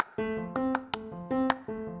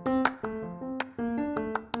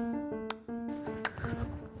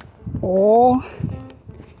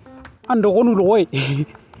Ninandogon uloi.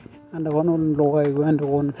 Ninandogon uloi gue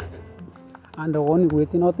Ninandogon gue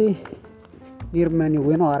tinoti dirmani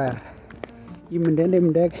gue no arer. Imendende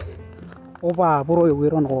mendek opa puro gue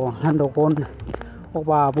ron ko Ninandogon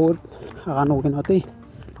opa pur akan gue noti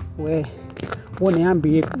gue ne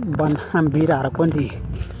ambi dar kondi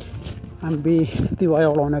ambi tiwa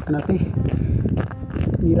yo lona kanati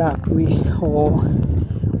nira kumi o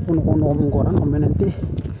uno munggoran o menenti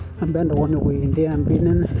ambendo woni winde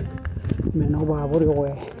ambinen meno babur yo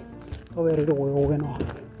we o veri do we no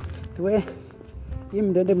tuwe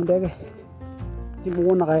im dende mendege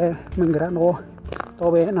timu na kaya menggeran o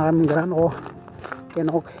to be na menggeran o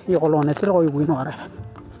kenok yo lona tiro yo no are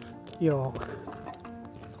yo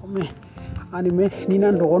ome anime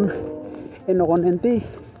Ninandogon enogon enti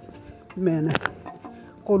men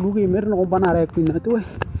ko lugi mer no banare pina tuwe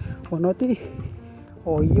onoti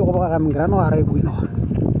o iyo ko baka menggeran o are buino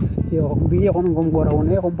yo bi yo kono gomgora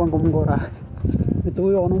one ko pang gomgora itu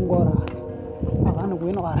yo kono gomgora akan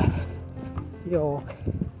buino are yo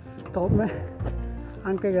to me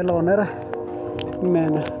anche che l'onere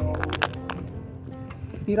men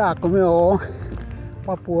ira come o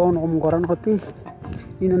Papua no gomgora noti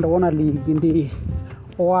Ninandogon ali gindi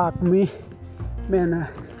o akmi men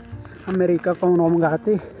Amerika ko no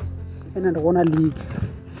mangati Ninandogon ali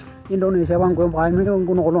Indonesia bang ko bai me ko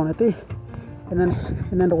no lonati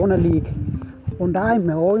Ninandogon ali undai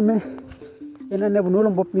me oi me ne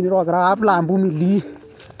bunulom bop miniro gra apla ambu mili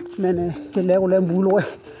men kele ko lembulo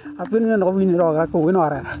apin no miniro gra ko no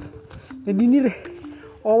ara dinire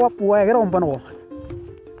o Papua gra ompano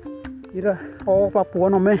ira o Papua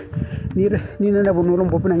no me ni ne bunulom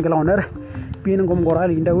bop nangela oner pin ngom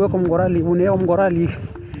gorali ndawe kom gorali bune om gorali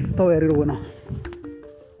to eri rono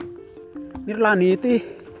nirlani ti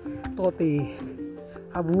toti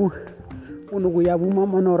abu unu gue abu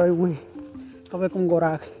mama norai gue to kom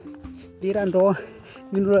gorak dirando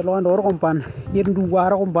ninro lo andor kompan ir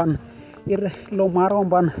duwara kompan ir lo mar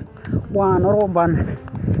kompan wan kompan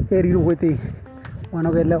eri ruweti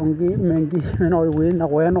wano gele ongi mengi no gue na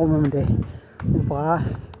gue no memde umpa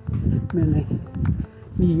mene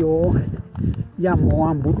iyo ya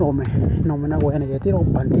mo ambut no me na gue ne tiro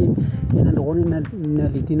pandi Ninandogon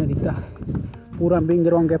na lita pura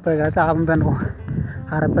bingirong ke pega ta ambeno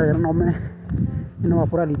harap no me ino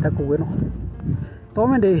pura lita ku no to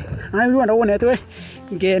me de ai lu ando ne tue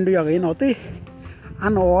gendo ya no ti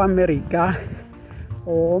ano Amerika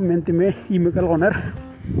o mentime imekal oner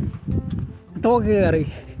to geri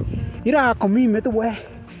ira komi me tu we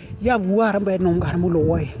ya buar be nom gar mu lo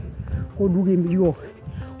we ko dugi mi yo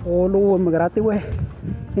o lo me grate we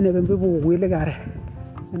ene bembe bu we le gare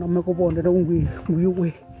eno me ko bonde do ngui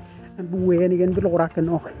we ambu we ni gen bi lo rak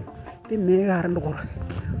no ti me gar ndor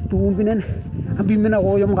tu binen ambi mena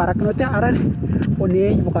o yom garak no te aran o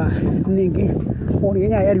ne buka ningi o ni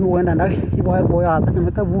nya yari wo ndanda ibo bo ya ta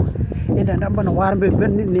meta bu enda ndamba no war be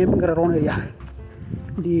ben ne me gar ron ya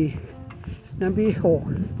di nambi ho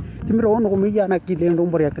timro no mi ya na ki le ndo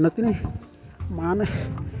mbor yak no tini mana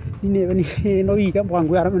ini ni no i kam bang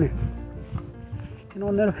gue aram ne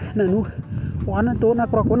no ne nanu wana to na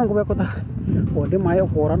kro ko na ko ta o de mayo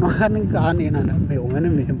kora no kan ka ne na me o ngene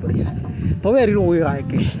me mbor ya to veri ro ya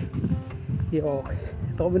ke yo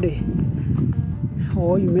to be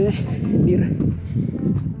o me nir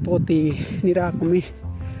toti nira kami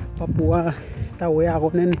Papua tawe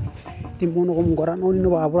ako nen timuno ko ngora no ni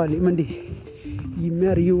ba bra li mandi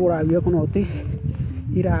imeri ura wi ko noti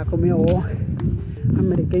ira kami o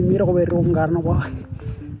Amerika mira ko bero ngarno ba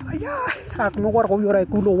aya ak mo war ko yora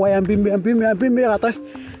kulo wa ambi ata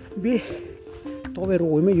bi to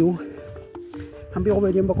bero me yu ambi ko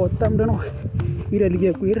be jemba ko tam no ira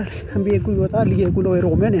lige ku ira ambi ku yo ta lige ku lo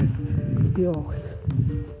bero menen yo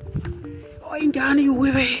o ingani yu we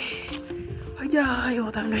aya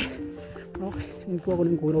yo ta ne no ni ko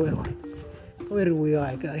lo bero ko bero yo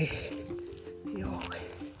ai ka yo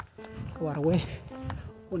war we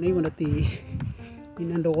o nei wona ti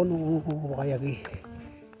Ninandogon no kaya gi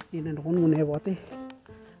Ninandogon mo ne bote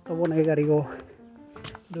to bona gari go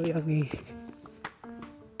do yagi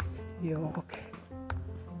yo okay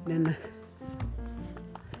nen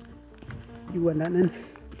juwana nen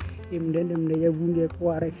im den dem ne yabunge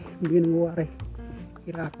kware bin ware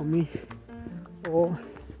ira kami o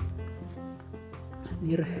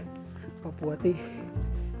nir Papua ti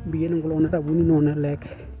bien ngolona rabuni no na lek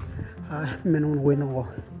menon weno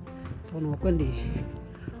tono kwendi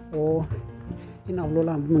o ina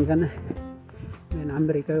lola mengana men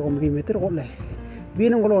Amerika ko mi meter ko le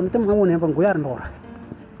bien ngolo tem ngone bang guyar ndor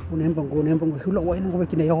unem bang hulo wa ina ko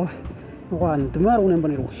kine yo wan tumar unem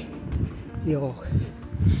bang ru yo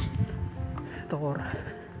tor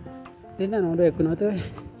Dina no de kuno te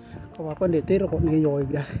ko ba kon de te ko ni yo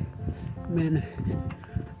ya men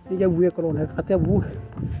ni ja buye ko na ka te bu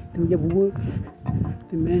ni ja bu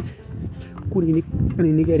ti men kuni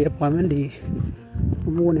ni Nigeria pa men di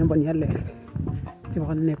mo ne ban yalle ti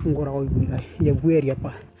ba ne ko ngora o bi ya buye ya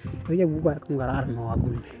pa ya bu ba ko ngara no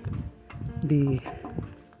aku di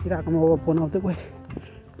kira kamo po na te ko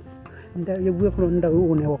nda ya buye ko nda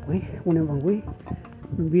u ne wa ko une bangui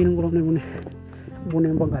bin ko ne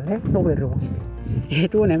bune bangale do bero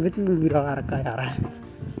itu ne betu biro arka yara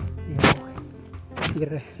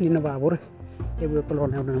ire ni na babur e bu ko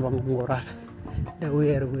ne bang ngora da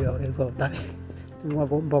wer bu yo ko ta mo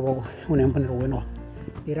bo bo une ban ro no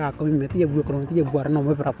ira ko mi meti bu ko ti bu ar no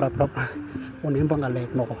me pra une bangale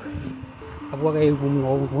no abu ga bu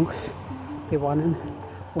no bu ke wanen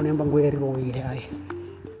une bang wer ro ire ai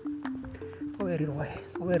ko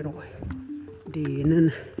wer ro di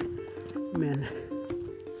nen men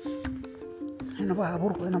ena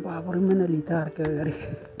babur mena litar ke gari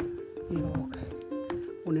yo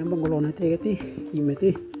une bangolona te ti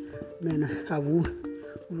imeti mena abu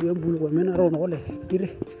ulu bulu mena ron ole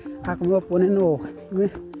dire ak mo pone no me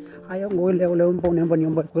ayo ngole ole pone ban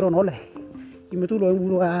yomba ko ron ole imetu lo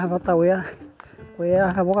bulu a bataw ya ko ya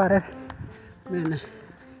abogare mena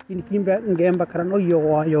in kimba ngemba karano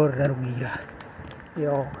yo rerwira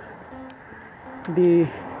yo di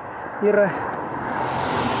ira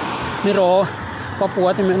miro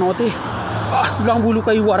Papua ti menoti bilang bulu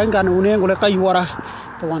kayu warang kan une ngole kayu wara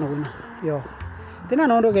to wana wina yo tina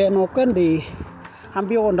no ge no kan di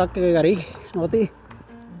ambi onda ke gari noti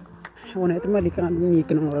one ti mali kan ni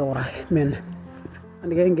kan ora men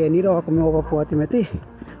ande ge ni ro ko me Papua ti meti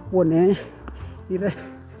one ire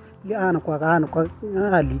li ana ko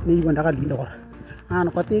ali ni wanda kali do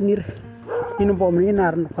ana ko ti nir inu bom ni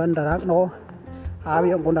nar no kandarak no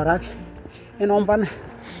abi on kandarak enompan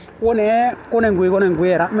kone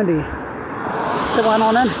ngwe ra mendi te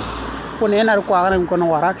wanonen kone nar kwa kan kono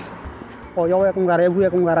warak o yo ya kungare bu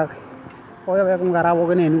ya kungarak o yo ya kungara bo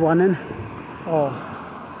gene ni wanen o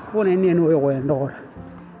kone ni no yo ndor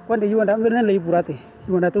konde yunda ngene le purate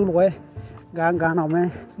yunda tu lo ga no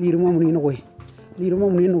me liru mo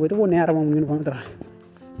ni no to kone ara mo ni kontra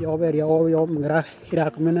yo ber yo ngra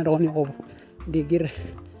ira ko men ro ni o digir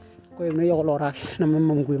ko me yo lora na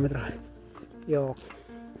mo ngwe metra yo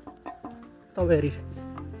Toveri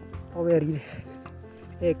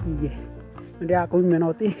ekiye mende aku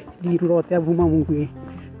menoti di rote abu mamungui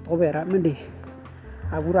tovera mende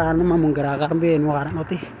abura no mamungara karbe no ara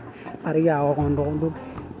noti ari ya o kondo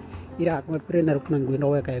ira aku prener kunangui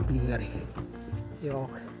no ka gari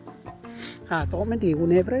yo to mende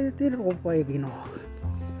une pre tir o pai gino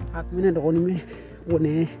aku mene do ni me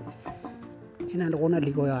une ina do na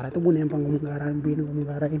ligo yara to bune pangungara bin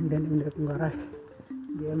ngara inden ngara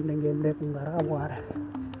game kungara awara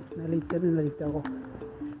nalita ko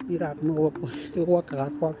irak mo ko ka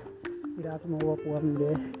irak mo ko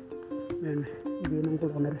amde men binung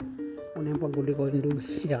ko oner onem pon buli ko indu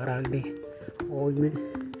yara de o me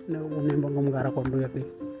na onem pon kungara ko ndu yapi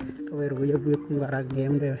to wer go yabu kungara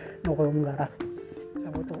game de no ko kungara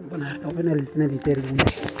abo to benar to nalita ni ter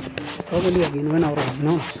to beli lagi no na oro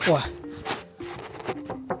no wah